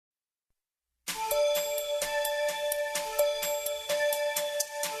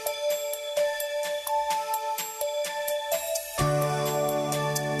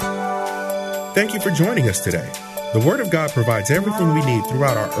Thank you for joining us today. The Word of God provides everything we need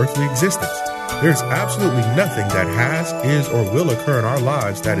throughout our earthly existence. There's absolutely nothing that has, is, or will occur in our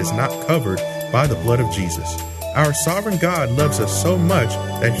lives that is not covered by the blood of Jesus. Our sovereign God loves us so much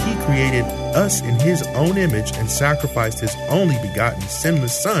that He created us in His own image and sacrificed His only begotten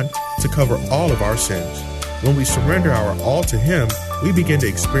sinless Son to cover all of our sins. When we surrender our all to Him, we begin to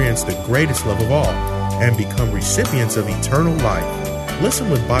experience the greatest love of all and become recipients of eternal life.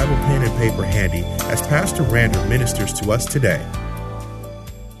 Listen with Bible, pen, and paper handy as Pastor Rander ministers to us today.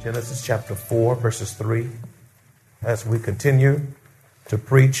 Genesis chapter 4, verses 3, as we continue to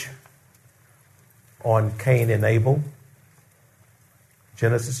preach on Cain and Abel.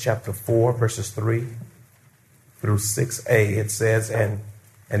 Genesis chapter 4, verses 3 through 6a, it says, And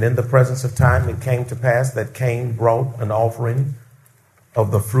in the presence of time it came to pass that Cain brought an offering of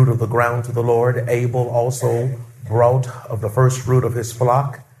the fruit of the ground to the Lord. Abel also brought of the first fruit of his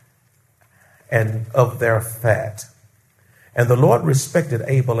flock and of their fat. And the Lord respected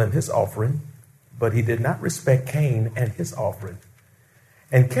Abel and his offering, but He did not respect Cain and his offering.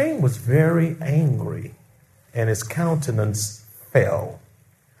 And Cain was very angry, and his countenance fell.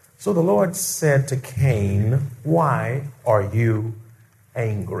 So the Lord said to Cain, "Why are you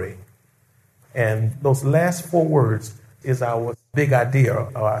angry?" And those last four words is our big idea,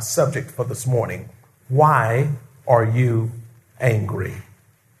 our subject for this morning. Why are you angry?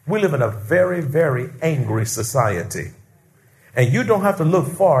 We live in a very, very angry society. And you don't have to look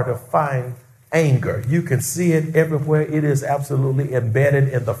far to find anger. You can see it everywhere. It is absolutely embedded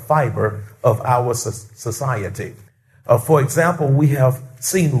in the fiber of our society. For example, we have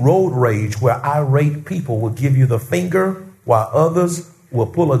seen road rage where irate people will give you the finger while others will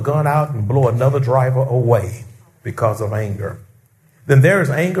pull a gun out and blow another driver away because of anger. Then there is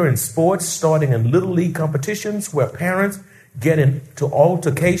anger in sports, starting in little league competitions where parents get into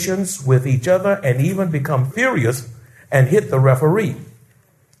altercations with each other and even become furious and hit the referee.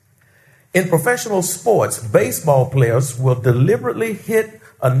 In professional sports, baseball players will deliberately hit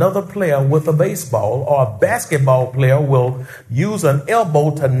another player with a baseball, or a basketball player will use an elbow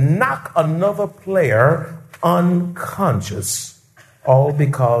to knock another player unconscious, all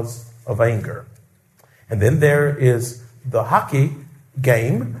because of anger. And then there is the hockey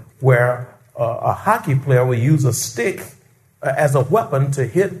game where a hockey player will use a stick as a weapon to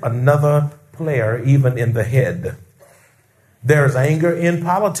hit another player, even in the head. There's anger in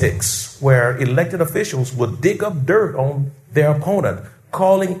politics where elected officials will dig up dirt on their opponent,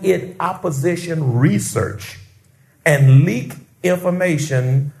 calling it opposition research, and leak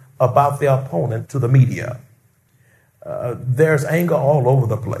information about their opponent to the media. There's anger all over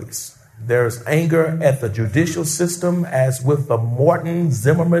the place. There's anger at the judicial system, as with the Morton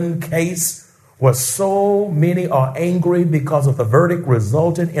Zimmerman case, where so many are angry because of the verdict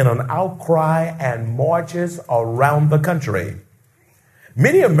resulted in an outcry and marches around the country.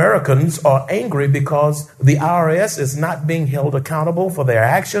 Many Americans are angry because the IRS is not being held accountable for their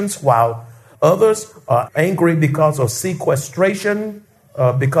actions, while others are angry because of sequestration,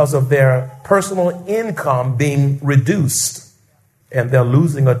 because of their personal income being reduced, and they're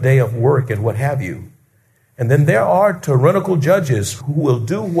losing a day of work and what have you. And then there are tyrannical judges who will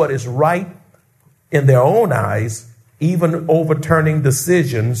do what is right in their own eyes, even overturning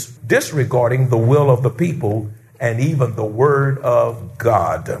decisions, disregarding the will of the people and even the word of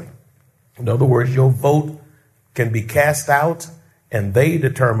God. In other words, your vote can be cast out and they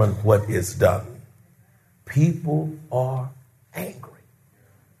determine what is done. People are angry.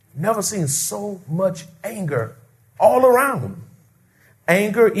 Never seen so much anger all around.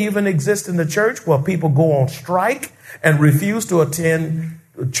 Anger even exists in the church where people go on strike and refuse to attend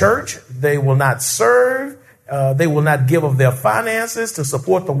church. They will not serve. They will not give of their finances to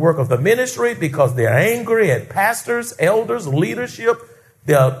support the work of the ministry because they're angry at pastors, elders, leadership.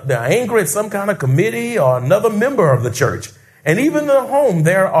 They're angry at some kind of committee or another member of the church. And even in the home,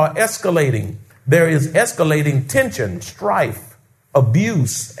 there is escalating tension, strife,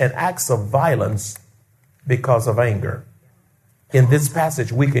 abuse, and acts of violence because of anger. In this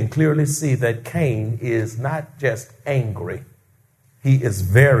passage, we can clearly see that Cain is not just angry. He is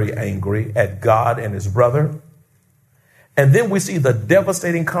very angry at God and his brother. And then we see the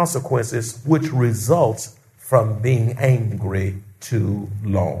devastating consequences which results from being angry too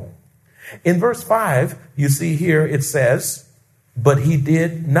long. In verse 5, you see here it says, "But he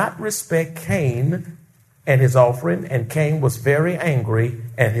did not respect Cain and his offering, and Cain was very angry,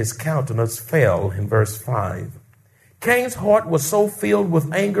 and his countenance fell," in verse 5. Cain's heart was so filled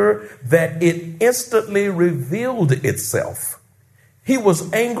with anger that it instantly revealed itself. He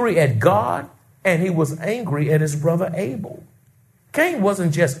was angry at God, and he was angry at his brother Abel. Cain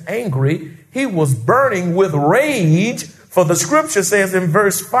wasn't just angry, he was burning with rage. For the scripture says in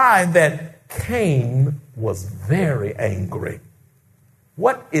verse 5 that Cain was very angry.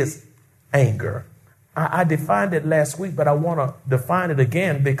 What is anger? I defined it last week, but I want to define it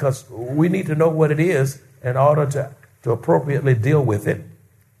again because we need to know what it is in order to appropriately deal with it.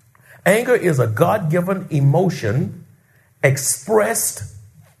 Anger is a God-given emotion expressed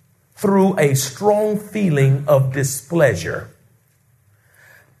through a strong feeling of displeasure.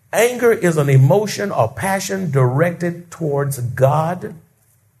 Anger is an emotion or passion directed towards God,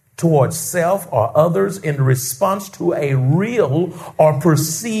 towards self or others in response to a real or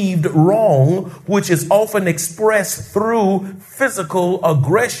perceived wrong, which is often expressed through physical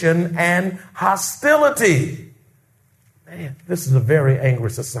aggression and hostility. Man, this is a very angry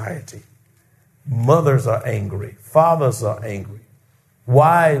society. Mothers are angry. Fathers are angry.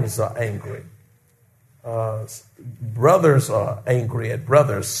 Wives are angry. Brothers are angry at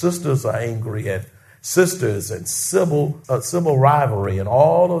brothers. Sisters are angry at sisters, and civil rivalry, and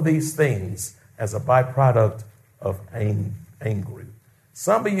all of these things as a byproduct of angry.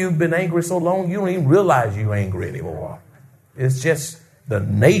 Some of you have been angry so long you don't even realize you're angry anymore. It's just the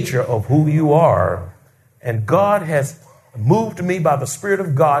nature of who you are. And God has moved me by the Spirit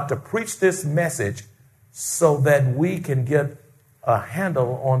of God to preach this message so that we can get a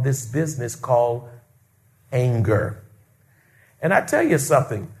handle on this business called anger. And I tell you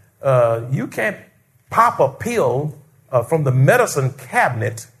something, you can't pop a pill from the medicine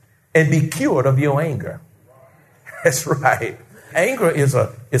cabinet and be cured of your anger. That's right. Anger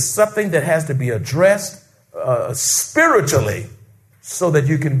is something that has to be addressed spiritually so that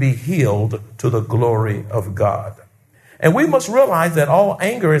you can be healed to the glory of God. And we must realize that all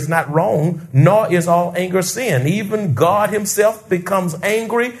anger is not wrong, nor is all anger sin. Even God himself becomes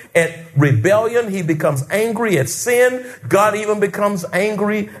angry at rebellion. He becomes angry at sin. God even becomes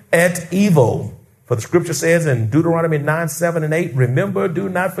angry at evil. For the scripture says in Deuteronomy 9, 7, and 8, remember, do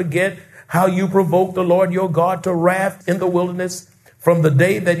not forget how you provoked the Lord your God to wrath in the wilderness from the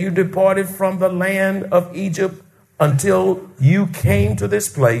day that you departed from the land of Egypt until you came to this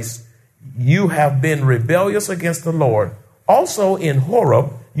place. You have been rebellious against the Lord. Also in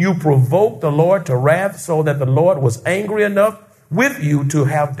Horeb, you provoked the Lord to wrath so that the Lord was angry enough with you to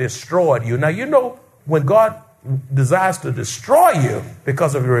have destroyed you. Now, you know, when God desires to destroy you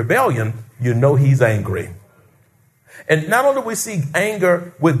because of your rebellion, you know he's angry. And not only do we see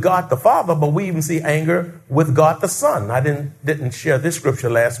anger with God the Father, but we even see anger with God the Son. I didn't share this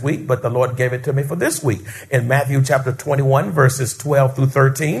scripture last week, but the Lord gave it to me for this week. In Matthew chapter 21, verses 12 through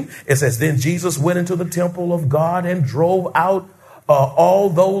 13, it says, then Jesus went into the temple of God and drove out all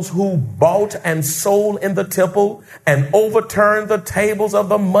those who bought and sold in the temple and overturned the tables of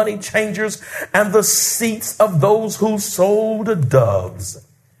the money changers and the seats of those who sold doves.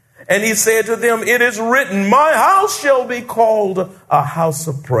 And he said to them, it is written, my house shall be called a house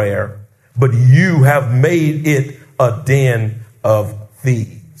of prayer, but you have made it a den of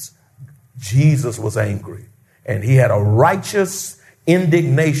thieves. Jesus was angry, and he had a righteous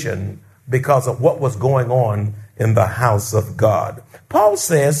indignation because of what was going on in the house of God. Paul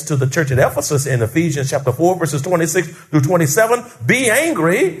says to the church at Ephesus in Ephesians chapter 4, verses 26 through 27, be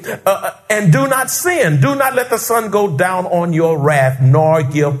angry and do not sin. Do not let the sun go down on your wrath, nor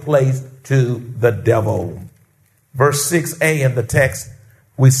give place to the devil. Verse 6a in the text,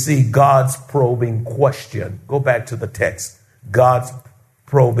 we see God's probing question. Go back to the text. God's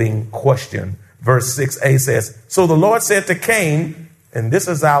probing question. Verse 6a says, so the Lord said to Cain, and this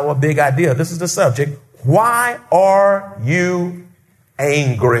is our big idea, this is the subject, why are you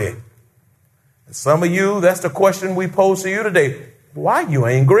angry? Some of you, that's the question we pose to you today. Why are you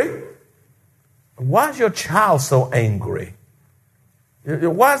angry? Why is your child so angry?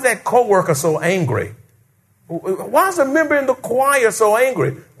 Why is that coworker so angry? Why is a member in the choir so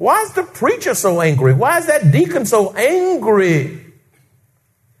angry? Why is the preacher so angry? Why is that deacon so angry?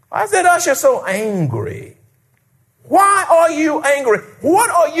 Why is that usher so angry? Why are you angry?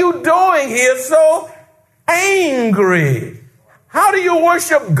 What are you doing here so angry? How do you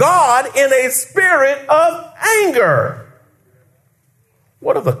worship God in a spirit of anger?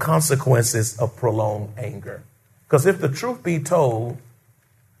 What are the consequences of prolonged anger? Because if the truth be told,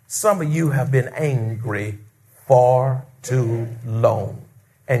 some of you have been angry far too long.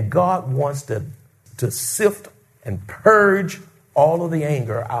 And God wants to sift and purge all of the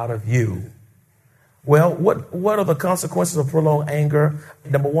anger out of you. Well, what are the consequences of prolonged anger?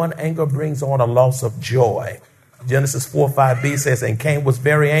 Number one, anger brings on a loss of joy. Genesis 4:5b says, and Cain was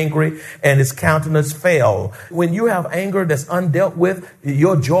very angry and his countenance fell. When you have anger that's undealt with,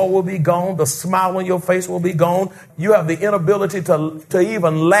 your joy will be gone. The smile on your face will be gone. You have the inability to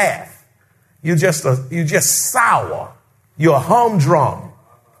even laugh. You just sour. You're humdrum.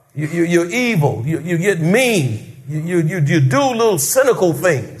 You're evil. You get mean. You do little cynical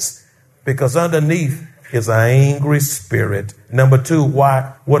things because underneath is an angry spirit. Number two,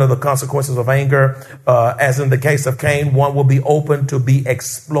 what are the consequences of anger? As in the case of Cain, one will be open to be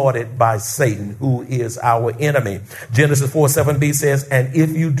exploited by Satan, who is our enemy. Genesis 4:7b says, and if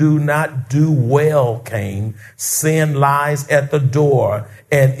you do not do well, Cain, sin lies at the door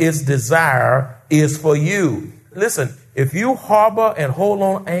and its desire is for you. Listen, if you harbor and hold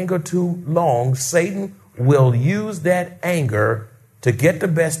on anger too long, Satan will use that anger to get the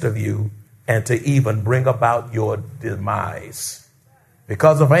best of you and to even bring about your demise.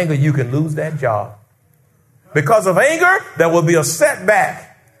 Because of anger, you can lose that job. Because of anger, there will be a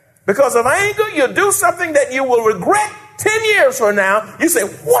setback. Because of anger, you'll do something that you will regret 10 years from now. You say,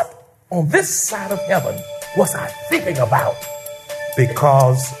 what on this side of heaven was I thinking about?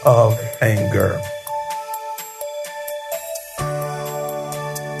 Because of anger.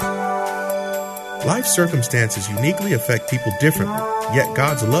 Life circumstances uniquely affect people differently, yet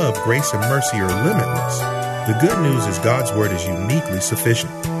God's love, grace, and mercy are limitless. The good news is God's word is uniquely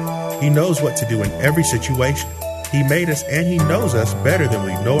sufficient. He knows what to do in every situation. He made us and he knows us better than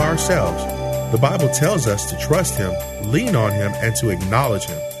we know ourselves. The Bible tells us to trust him, lean on him, and to acknowledge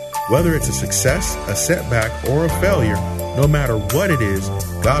him. Whether it's a success, a setback, or a failure, no matter what it is,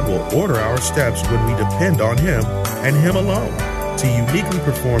 God will order our steps when we depend on him and him alone to uniquely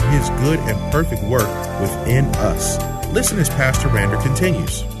perform his good and perfect work within us. Listen as Pastor Rander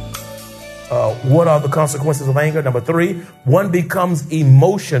continues. What are the consequences of anger? Number three, one becomes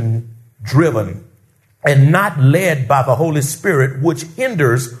emotion driven and not led by the Holy Spirit, which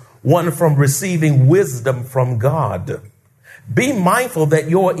hinders one from receiving wisdom from God. Be mindful that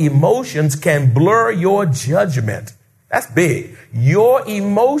your emotions can blur your judgment. That's big. Your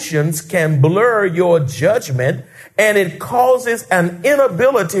emotions can blur your judgment, and it causes an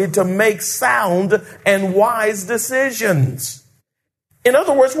inability to make sound and wise decisions. In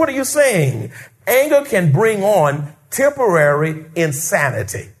other words, what are you saying? Anger can bring on temporary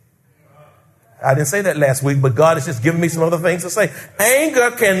insanity. I didn't say that last week, but God is just giving me some other things to say.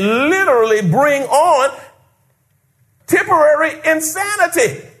 Anger can literally bring on temporary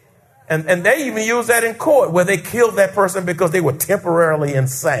insanity. And they even use that in court where they killed that person because they were temporarily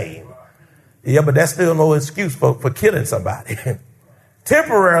insane. Yeah, but that's still no excuse for killing somebody.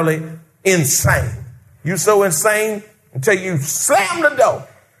 Temporarily insane. You so insane until you slam the door.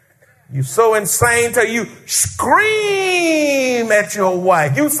 You so insane until you scream at your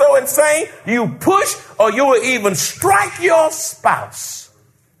wife. You so insane you push or you will even strike your spouse.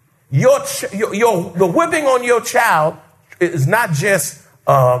 The whipping on your child is not just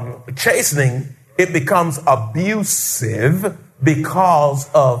chastening. It becomes abusive because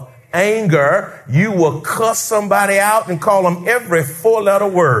of anger. You will cuss somebody out and call them every four-letter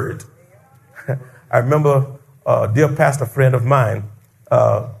word. I remember a dear pastor friend of mine,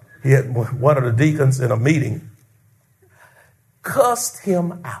 he had one of the deacons in a meeting, cussed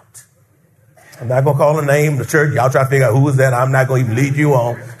him out. I'm not going to call a name, the church. Y'all try to figure out who is that. I'm not going to even lead you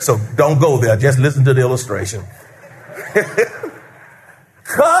on. So don't go there. Just listen to the illustration.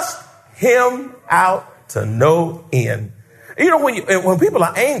 Cussed him out to no end. You know, when people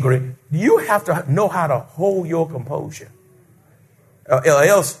are angry, you have to know how to hold your composure. Or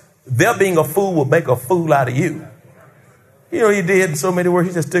else their being a fool will make a fool out of you. You know, he did in so many words.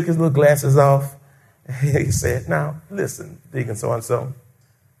 He just took his little glasses off. He said, now, listen, Deacon so-and-so.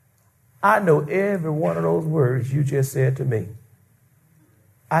 I know every one of those words you just said to me.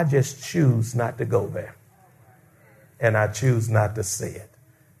 I just choose not to go there. And I choose not to say it.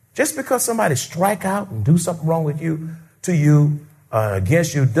 Just because somebody strike out and do something wrong with you, to you,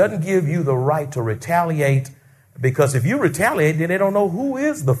 against you, doesn't give you the right to retaliate. Because if you retaliate, then they don't know who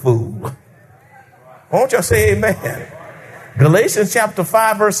is the fool. Won't y'all say amen? Galatians chapter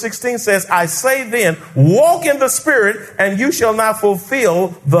 5 verse 16 says, I say then, walk in the Spirit, and you shall not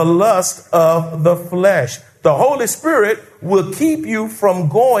fulfill the lust of the flesh. The Holy Spirit will keep you from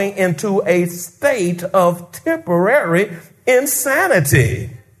going into a state of temporary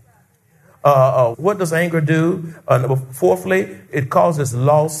insanity. What does anger do? Fourthly, it causes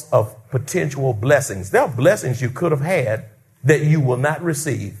loss of potential blessings. There are blessings you could have had that you will not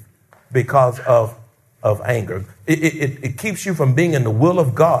receive because of anger. It keeps you from being in the will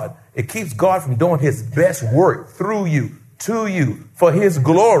of God. It keeps God from doing his best work through you, to you, for his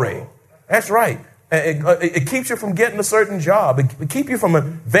glory. That's right. It keeps you from getting a certain job. It keeps you from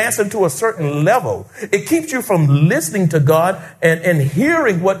advancing to a certain level. It keeps you from listening to God and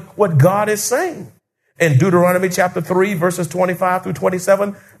hearing what God is saying. In Deuteronomy chapter 3, verses 25 through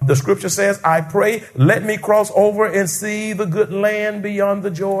 27, the scripture says, I pray, let me cross over and see the good land beyond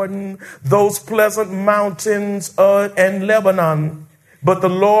the Jordan, those pleasant mountains and Lebanon. But the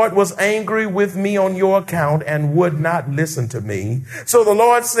Lord was angry with me on your account and would not listen to me. So the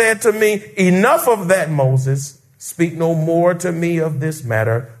Lord said to me, enough of that, Moses. Speak no more to me of this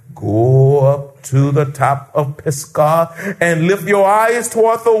matter. Go up to the top of Pisgah and lift your eyes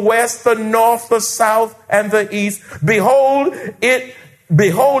toward the west, the north, the south, and the east. Behold it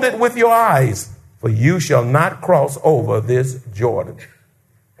with your eyes, for you shall not cross over this Jordan.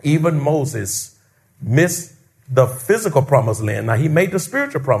 Even Moses missed the physical promised land. Now, he made the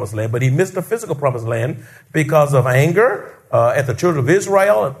spiritual promised land, but he missed the physical promised land because of anger at the children of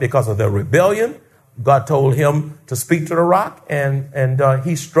Israel, because of their rebellion. God told him to speak to the rock, and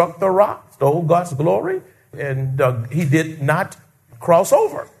he struck the rock, stole God's glory, and he did not cross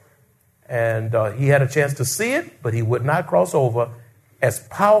over. And he had a chance to see it, but he would not cross over. As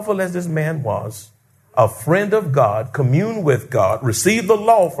powerful as this man was, a friend of God, communed with God, received the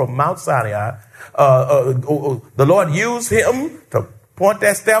law from Mount Sinai, the Lord used him to point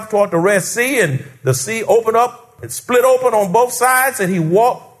that staff toward the Red Sea, and the sea opened up, it split open on both sides, and he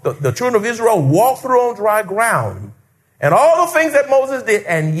walked. The children of Israel walked through on dry ground, and all the things that Moses did,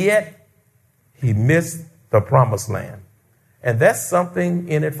 and yet he missed the promised land. And that's something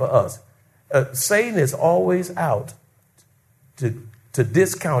in it for us. Satan is always out to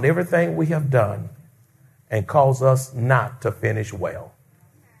discount everything we have done and cause us not to finish well,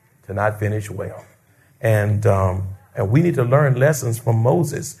 to not finish well. And we need to learn lessons from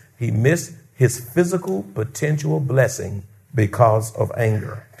Moses. He missed his physical potential blessing because of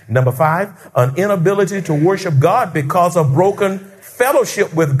anger. Number 5, an inability to worship God because of broken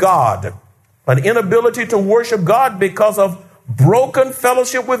fellowship with God. An inability to worship God because of broken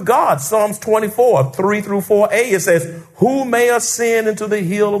fellowship with God. Psalms 24, 3 through 4a, it says, who may ascend into the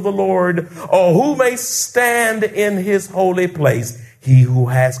hill of the Lord, or who may stand in his holy place? He who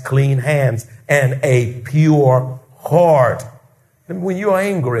has clean hands and a pure heart. And when you're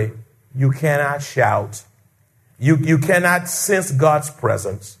angry, you cannot shout. You cannot sense God's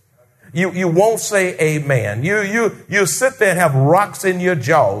presence. You won't say amen. You sit there and have rocks in your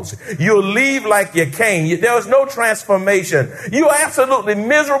jaws. You leave like you came. There's no transformation. You're absolutely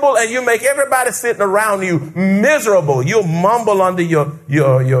miserable, and you make everybody sitting around you miserable. You mumble under your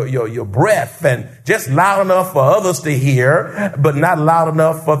breath, and just loud enough for others to hear, but not loud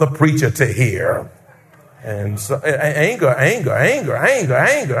enough for the preacher to hear. And so anger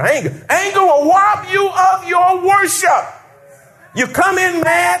will rob you of your worship. You come in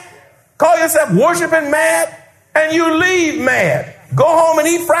mad, call yourself worshiping mad, and you leave mad. Go home and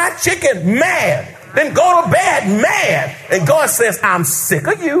eat fried chicken mad. Then go to bed mad. And God says, I'm sick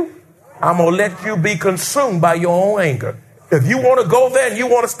of you. I'm going to let you be consumed by your own anger. If you want to go there and you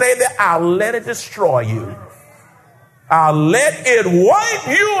want to stay there, I'll let it destroy you. I'll let it wipe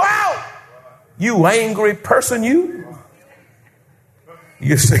you out. You angry person,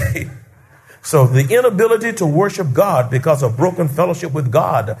 you see. So the inability to worship God because of broken fellowship with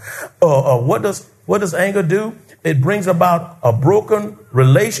God. What does anger do? It brings about a broken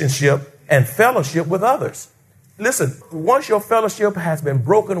relationship and fellowship with others. Listen, once your fellowship has been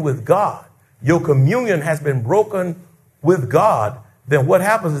broken with God, your communion has been broken with God, then what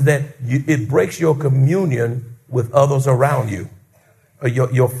happens is that it breaks your communion with others around you.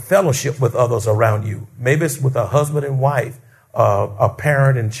 Your fellowship with others around you. Maybe it's with a husband and wife, a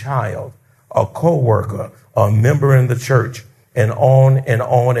parent and child, a co-worker, a member in the church, and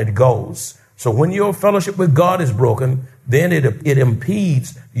on it goes. So when your fellowship with God is broken, then it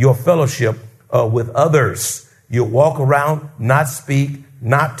impedes your fellowship with others. You walk around, not speak,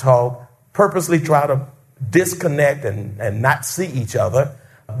 not talk, purposely try to disconnect and not see each other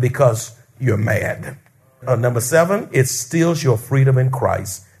because you're mad. Number 7, it steals your freedom in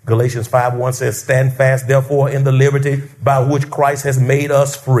Christ. Galatians 5:1 says, stand fast, therefore, in the liberty by which Christ has made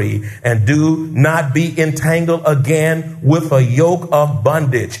us free, and do not be entangled again with a yoke of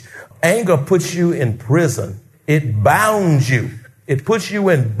bondage. Anger puts you in prison. It bounds you. It puts you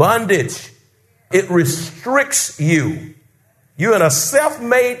in bondage. It restricts you. You're in a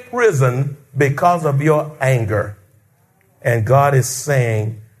self-made prison because of your anger. And God is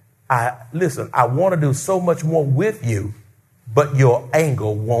saying, I want to do so much more with you, but your anger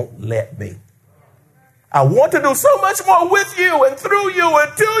won't let me. I want to do so much more with you and through you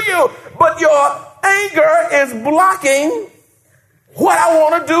and to you, but your anger is blocking what I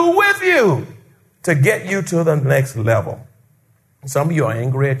want to do with you. to get you to the next level. Some of you are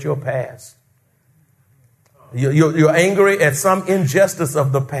angry at your past. You're angry at some injustice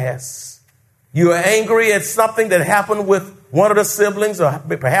of the past. You are angry at something that happened with one of the siblings, or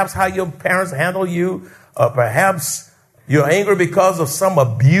perhaps how your parents handle you, or perhaps you're angry because of some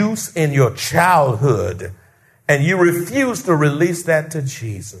abuse in your childhood, and you refuse to release that to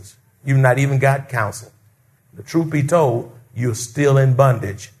Jesus. You've not even got counsel. The truth be told, you're still in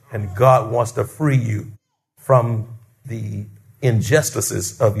bondage, and God wants to free you from the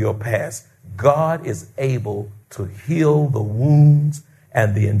injustices of your past. God is able to heal the wounds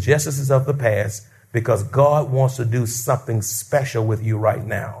and the injustices of the past because God wants to do something special with you right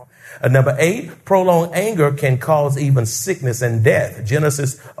now. Number 8, prolonged anger can cause even sickness and death.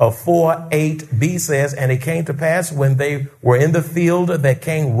 Genesis 4:8b says, and it came to pass when they were in the field that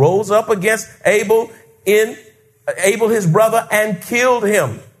Cain rose up against Abel his brother and killed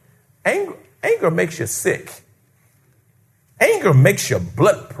him. Anger makes you sick. Anger makes your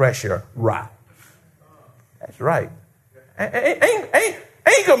blood pressure rise. That's right.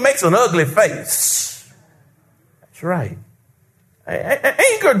 Anger makes an ugly face. That's right.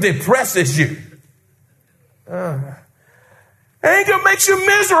 Anger depresses you. Anger makes you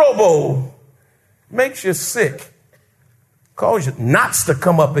miserable. Makes you sick. Causes knots to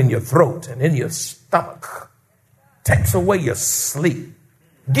come up in your throat and in your stomach. Takes away your sleep.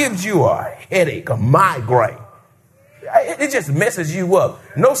 Gives you a headache, a migraine. It just messes you up.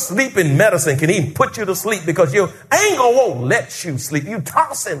 No sleeping medicine can even put you to sleep because your anger won't let you sleep. You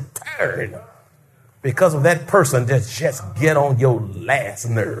toss and turn because of that person that just get on your last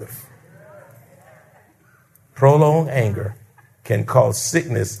nerve. Prolonged anger can cause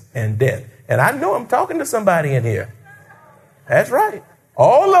sickness and death. And I know I'm talking to somebody in here. That's right.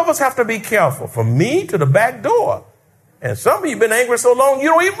 All of us have to be careful, from me to the back door. And some of you have been angry so long you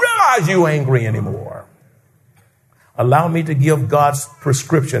don't even realize you're angry anymore. Allow me to give God's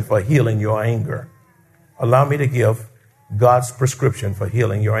prescription for healing your anger. Allow me to give God's prescription for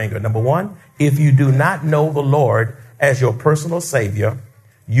healing your anger. Number 1, if you do not know the Lord as your personal Savior,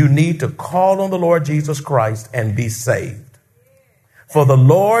 you need to call on the Lord Jesus Christ and be saved. For the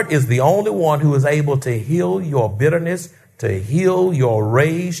Lord is the only one who is able to heal your bitterness, to heal your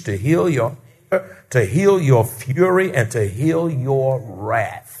rage, to heal your fury, and to heal your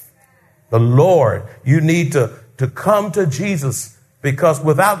wrath. The Lord, you need to come to Jesus, because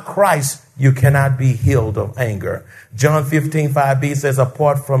without Christ, you cannot be healed of anger. John 15:5b says,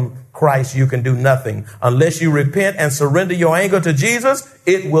 apart from Christ, you can do nothing. Unless you repent and surrender your anger to Jesus,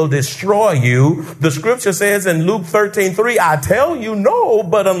 it will destroy you. The scripture says in Luke 13:3, I tell you no,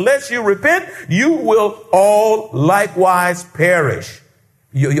 but unless you repent, you will all likewise perish.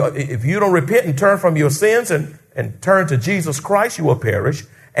 If you don't repent and turn from your sins and turn to Jesus Christ, you will perish.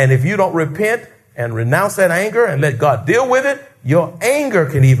 And if you don't repent and renounce that anger and let God deal with it, your anger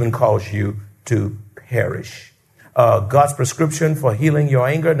can even cause you to perish. God's prescription for healing your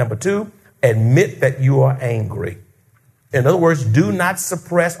anger. Number 2, admit that you are angry. In other words, do not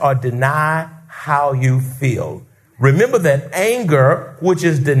suppress or deny how you feel. Remember that anger, which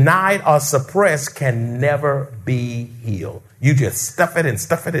is denied or suppressed, can never be healed. You just stuff it and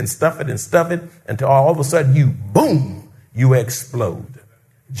stuff it and stuff it and stuff it until all of a sudden you explode.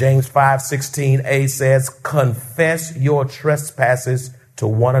 James 5:16a says, confess your trespasses to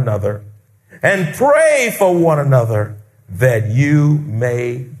one another and pray for one another that you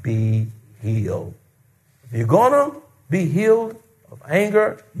may be healed. If you're going to be healed of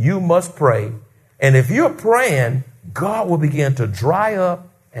anger, you must pray. And if you're praying, God will begin to dry up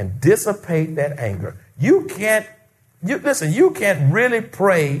and dissipate that anger. You can't really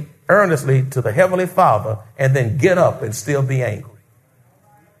pray earnestly to the Heavenly Father and then get up and still be angry.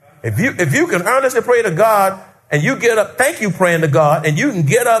 If you can earnestly pray to God and you get up, thank you praying to God, and you can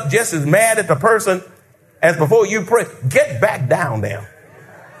get up just as mad at the person as before you pray, get back down there.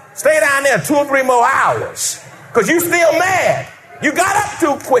 Stay down there 2 or 3 more hours because you still mad. You got up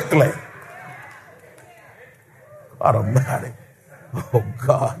too quickly. God Almighty. Oh,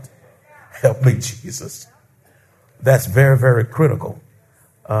 God, help me, Jesus. That's very, very critical.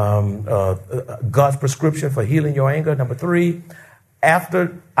 God's prescription for healing your anger. Number 3,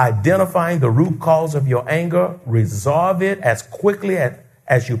 after identifying the root cause of your anger, resolve it as quickly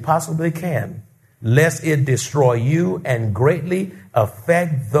as you possibly can, lest it destroy you and greatly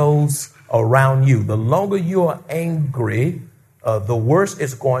affect those around you. The longer you are angry, the worse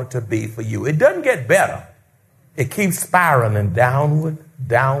it's going to be for you. It doesn't get better. It keeps spiraling downward,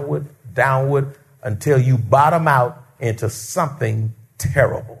 downward, downward until you bottom out into something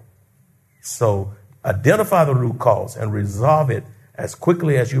terrible. So identify the root cause and resolve it as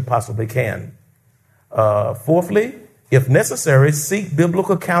quickly as you possibly can. Fourthly, if necessary, seek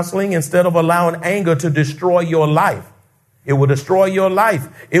biblical counseling instead of allowing anger to destroy your life. It will destroy your life.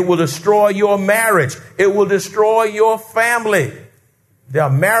 It will destroy your marriage. It will destroy your family. There are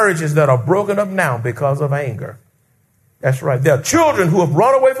marriages that are broken up now because of anger. That's right. There are children who have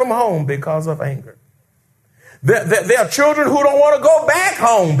run away from home because of anger. There are children who don't want to go back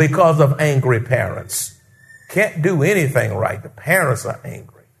home because of angry parents. Can't do anything right. The parents are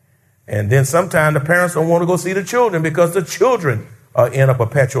angry. And then sometimes the parents don't want to go see the children because the children are in a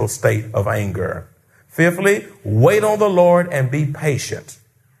perpetual state of anger. Fifthly, wait on the Lord and be patient.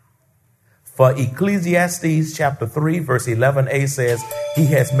 For Ecclesiastes chapter 3, verse 11a says, he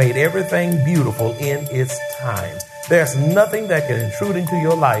has made everything beautiful in its time. There's nothing that can intrude into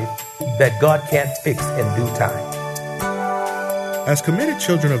your life that God can't fix in due time. As committed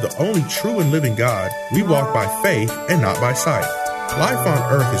children of the only true and living God, we walk by faith and not by sight. Life on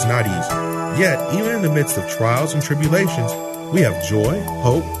earth is not easy. Yet, even in the midst of trials and tribulations, we have joy,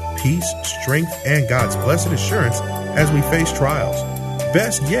 hope, peace, strength, and God's blessed assurance as we face trials.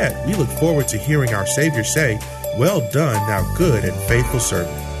 Best yet, we look forward to hearing our Savior say, "Well done, thou good and faithful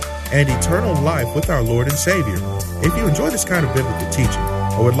servant," and eternal life with our Lord and Savior. If you enjoy this kind of biblical teaching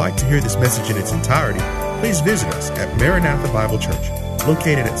or would like to hear this message in its entirety, please visit us at Maranatha Bible Church,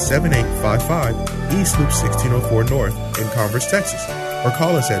 located at 7855 East Loop 1604 North in Converse, Texas, or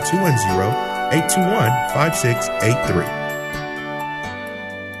call us at 210-821-5683.